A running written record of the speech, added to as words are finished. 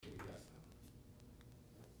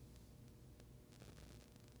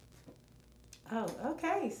Oh,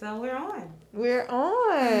 okay. So we're on We're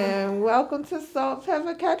on. Welcome to Salt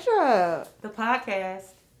Pepper Ketchup. the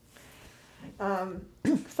podcast. Um,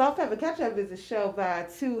 Salt Pepper Ketchup is a show by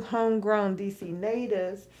two homegrown DC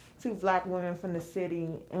natives, two black women from the city,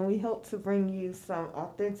 and we hope to bring you some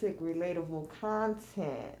authentic, relatable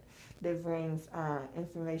content that brings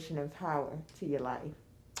information and power to your life.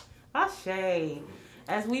 Ashe.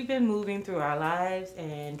 As we've been moving through our lives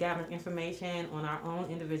and gathering information on our own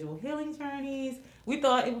individual healing journeys, we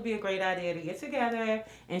thought it would be a great idea to get together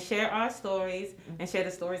and share our stories and share the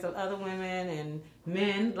stories of other women and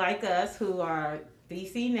men like us who are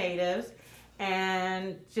DC natives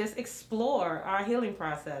and just explore our healing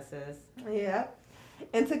processes. Yeah.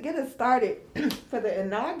 And to get us started for the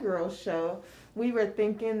inaugural show, we were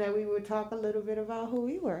thinking that we would talk a little bit about who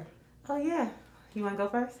we were. Oh, yeah. You want to go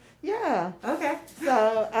first? Yeah. Okay.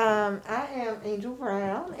 So I am Angel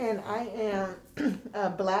Brown, and I am a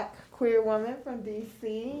black queer woman from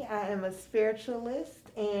DC. I am a spiritualist,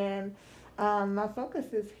 and my focus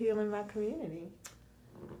is healing my community.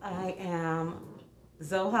 I am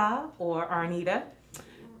Zoha or Arnita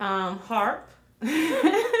Harp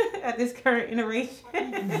at this current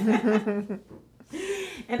iteration.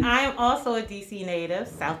 And I am also a DC native.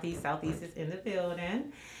 Southeast is in the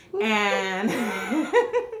building. And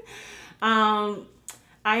I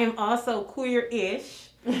am also queer-ish.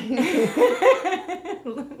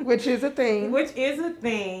 Which is a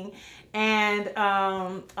thing. And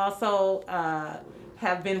also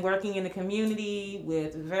have been working in the community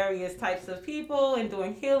with various types of people and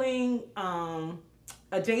doing healing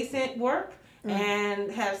adjacent work,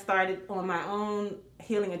 and have started on my own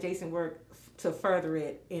healing adjacent work to further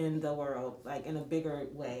it in the world, like in a bigger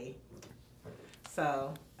way.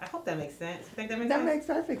 So I hope that makes sense. You think that makes sense? That makes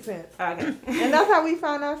perfect sense. Okay. And that's how we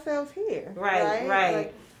found ourselves here. Right.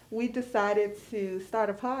 Like, we decided to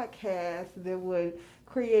start a podcast that would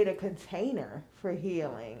create a container for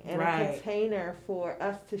healing and a container for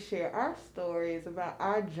us to share our stories about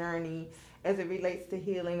our journey as it relates to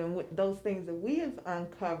healing and with those things that we have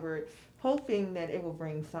uncovered, hoping that it will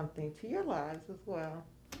bring something to your lives as well.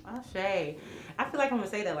 Ashe. I feel like I'm going to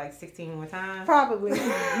say that like 16 more times. Probably.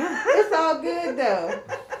 It's all good though.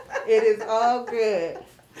 It is all good.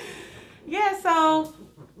 Yeah, so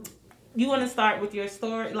you want to start with your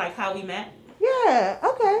story, like how we met? Yeah,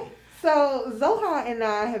 okay. So Zoha and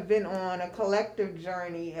I have been on a collective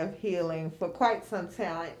journey of healing for quite some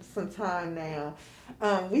time now.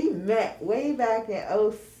 We met way back in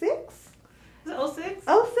 06. Was it 06? 06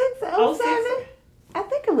 or 07? I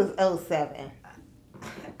think it was 07.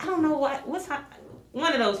 I don't know what's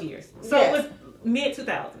one of those years. So Yes. it was mid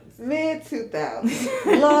 2000s. Mid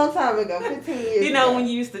 2000s. Long time ago, 15 years You know, ago. when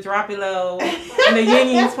you used to drop it low, and the Yin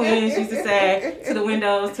Yang twins used to say, to the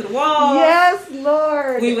windows, to the walls. Yes,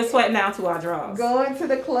 Lord. We were sweating out to our drawers. Going to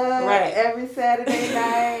the club Right. every Saturday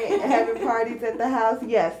night, having parties at the house.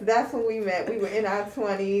 Yes, that's when we met. We were in our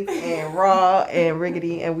 20s and raw and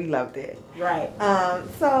riggedy, and we loved it. Right.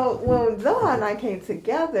 So when Zoha and I came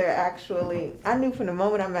together, actually, I knew from the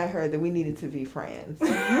moment I met her that we needed to be friends.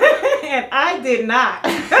 And I did not.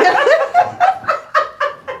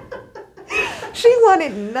 She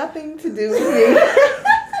wanted nothing to do with me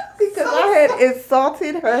because I had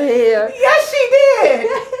insulted her hair. Yes, she did.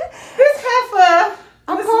 This heifer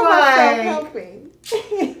I was call like, myself helping.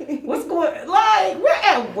 what's going, like, we're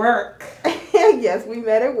at work. Yes, we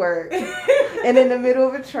met at work. And in the middle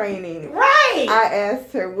of a training, Right. I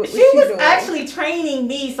asked her what was She she was doing. actually training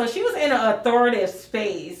me, so she was in an authoritative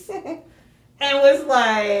space and was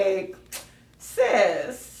like,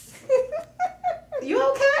 sis, you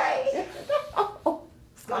okay?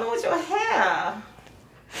 What's going on with your hair?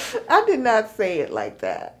 I did not say it like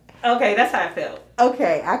that. Okay, that's how I felt.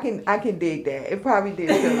 Okay, I can dig that. It probably did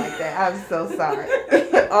feel like that. I'm so sorry.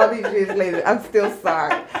 All these years later, I'm still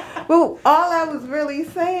sorry. But all I was really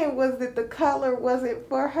saying was that the color wasn't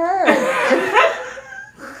for her.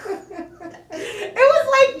 It was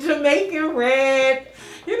like Jamaican red.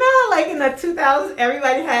 You know how like in the 2000s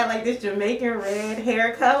everybody had like this Jamaican red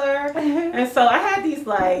hair color? And so I had these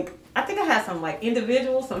like, I think I had some like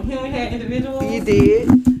individuals, some human hair individuals. You did?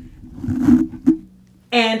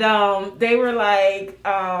 And they were like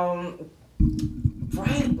bright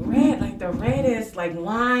red, like the reddest, like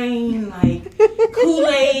wine, like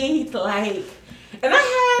Kool-Aid, like. And I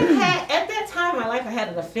had at that time in my life, I had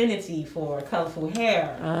an affinity for colorful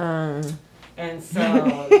hair. And so.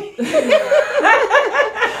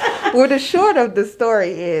 Well, the short of the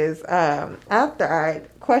story is, after I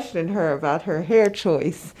questioned her about her hair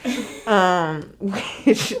choice.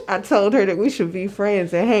 Which I told her that we should be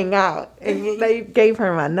friends and hang out, and they gave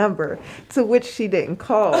her my number, to which she didn't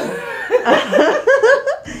call. And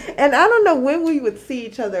I don't know when we would see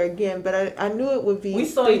each other again, but I knew it would be. We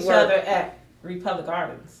saw each other at Republic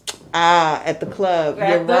Gardens. At the club.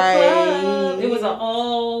 You're right. Club. It was an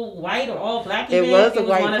all white or all black event. It was a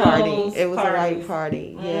white party. It was a white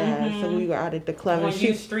party. Yeah. So we were out at the club, and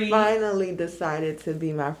she finally decided to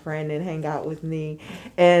be my friend and hang out with me,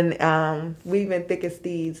 and we've been thick as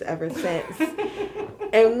thieves ever since.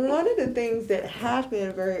 And one of the things that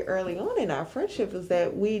happened very early on in our friendship was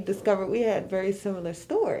that we discovered we had very similar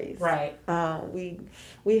stories. Right.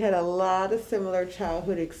 We had a lot of similar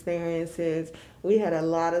childhood experiences. We had a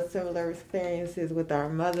lot of similar experiences with our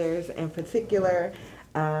mothers in particular.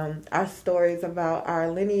 Our stories about our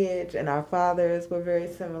lineage and our fathers were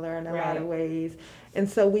very similar in a lot of ways. And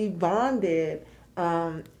so we bonded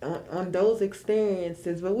on those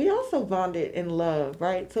experiences, but we also bonded in love,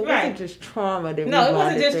 right? So it wasn't just trauma that we bonded. No, it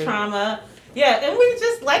wasn't just trauma. Yeah, and we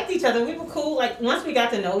just liked each other. We were cool. Like, once we got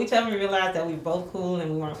to know each other, we realized that we were both cool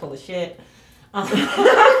and we weren't full of shit.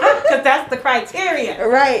 Because that's the criteria.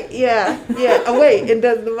 Right, yeah. Oh, wait, and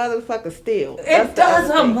does the motherfucker steal? It does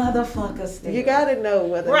a motherfucker steal. You gotta know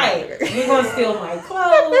whether. Right. You're going to steal my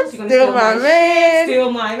clothes. You're going to steal my man.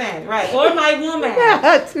 Steal my man, right. Or my woman.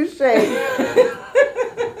 Touche.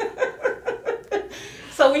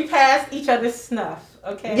 So we passed each other's snuff,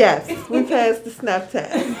 okay? Yes, we passed the snuff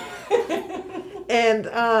test. And,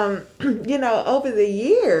 over the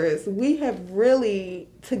years, we have really,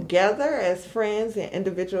 together as friends and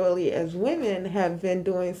individually as women, have been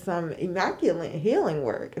doing some immaculate healing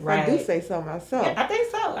work, if I do say so myself. Yeah, I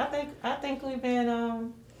think so. I think we've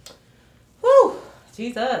been,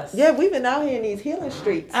 Jesus. Yeah, we've been out here in these healing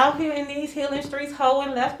streets.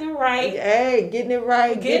 Hoeing left and right. Hey, getting it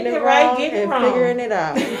right, getting it wrong, and figuring it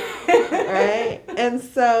out. Right? And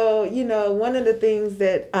so, one of the things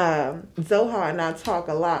that Zohar and I talk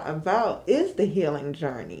a lot about is the healing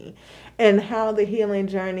journey. And how the healing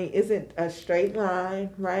journey isn't a straight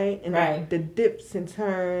line, right? And the dips and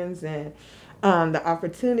turns and the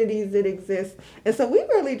opportunities that exist. And so we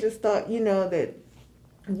really just thought, that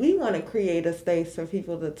we want to create a space for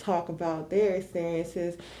people to talk about their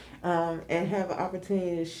experiences and have an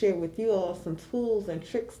opportunity to share with you all some tools and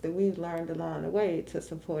tricks that we've learned along the way to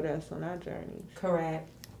support us on our journey. Correct.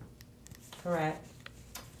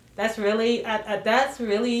 That's really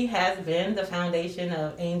has been the foundation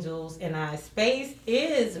of Angels and I. Space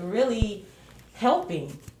is really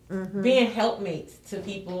helping, being helpmates to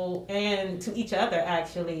people and to each other,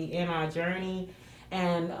 actually, in our journey.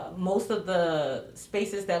 And most of the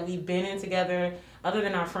spaces that we've been in together, other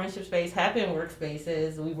than our friendship space, have been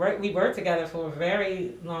workspaces. We worked together for a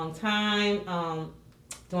very long time,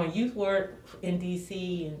 doing youth work in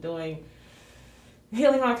DC and doing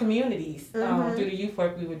healing our communities through the youth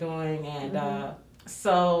work we were doing. And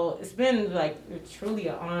so it's been like truly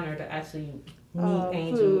an honor to actually meet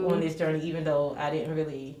Angel on this journey, even though I didn't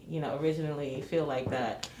really, originally feel like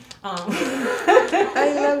that.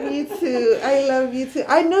 I love you too.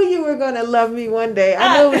 I knew you were going to love me one day.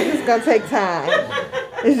 I know it was just going to take time.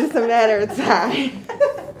 It's just a matter of time.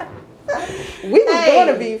 We were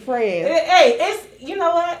going to be friends. Hey, it's, you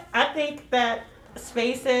know what? I think that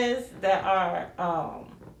spaces that are,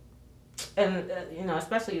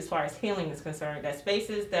 especially as far as healing is concerned, that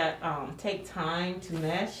spaces that take time to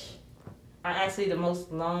mesh are actually the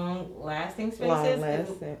most long-lasting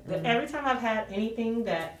spaces. Every time I've had anything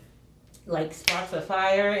that like sparks a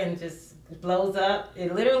fire and just blows up,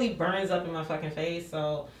 it literally burns up in my fucking face.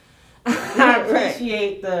 So I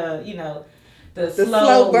appreciate the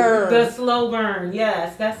slow burn. The slow burn.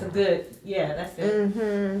 Yes, that's it.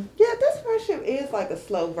 Mm-hmm. Yeah, this friendship is like a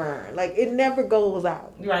slow burn. Like, it never goes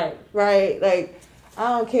out. Right? Like, I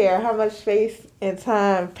don't care how much space and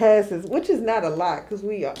time passes, which is not a lot because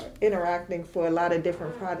we are interacting for a lot of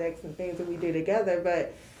different projects and things that we do together,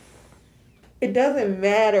 but it doesn't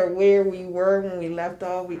matter where we were when we left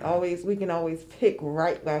off. We can always pick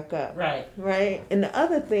right back up. Right. And the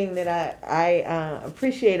other thing that I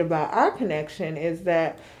appreciate about our connection is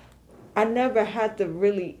that I never had to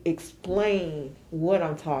really explain what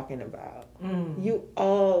I'm talking about. You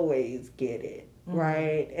always get it,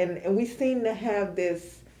 right? And we seem to have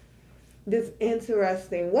this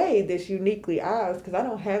interesting way, this uniquely ours, because I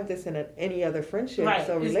don't have this in any other friendships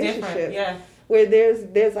or relationships. Where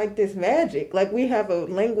there's like this magic. Like, we have a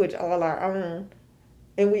language all our own,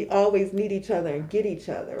 and we always need each other and get each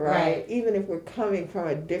other, right? Even if we're coming from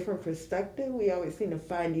a different perspective, we always seem to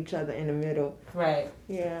find each other in the middle. Right.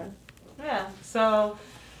 Yeah. Yeah. So,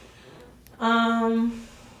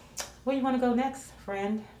 Where you want to go next,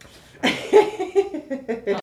 friend?